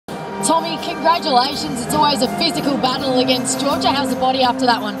Tommy, congratulations. It's always a physical battle against Georgia. How's the body after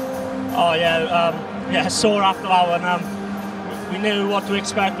that one? Oh yeah, sore after that one. We knew what to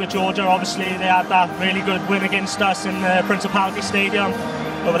expect with Georgia. Obviously, they had that really good win against us in the Principality Stadium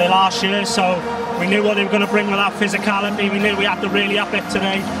over there last year, so we knew what they were going to bring with that physicality. We knew we had to really up it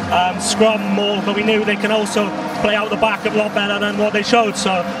today, scrum more, but we knew they can also play out the back a lot better than what they showed.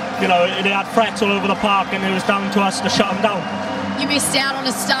 So, you know, they had threats all over the park, and it was down to us to shut them down. You missed out on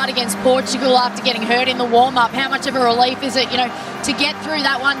a start against Portugal after getting hurt in the warm-up. How much of a relief is it, you know, to get through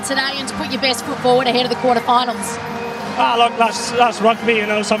that one today and to put your best foot forward ahead of the quarterfinals? Look, that's rugby, you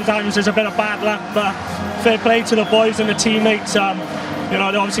know. Sometimes there's a bit of bad luck, but fair play to the boys and the teammates. You know,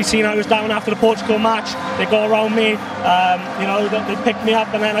 they obviously seen I was down after the Portugal match. They go around me, you know, they picked me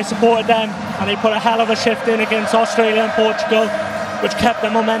up, and then I supported them, and they put a hell of a shift in against Australia and Portugal, which kept the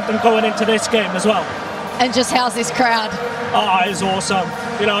momentum going into this game as well. And just how's this crowd? Oh, it's awesome.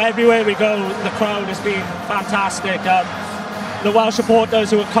 You know, everywhere we go, the crowd has been fantastic. The Welsh supporters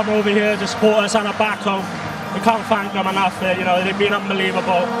who have come over here to support us and are back home, we can't thank them enough. You know, they've been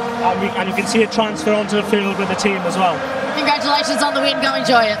unbelievable, and you can see it transfer onto the field with the team as well. Congratulations on the win. Go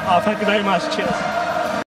enjoy it. Oh, thank you very much. Cheers.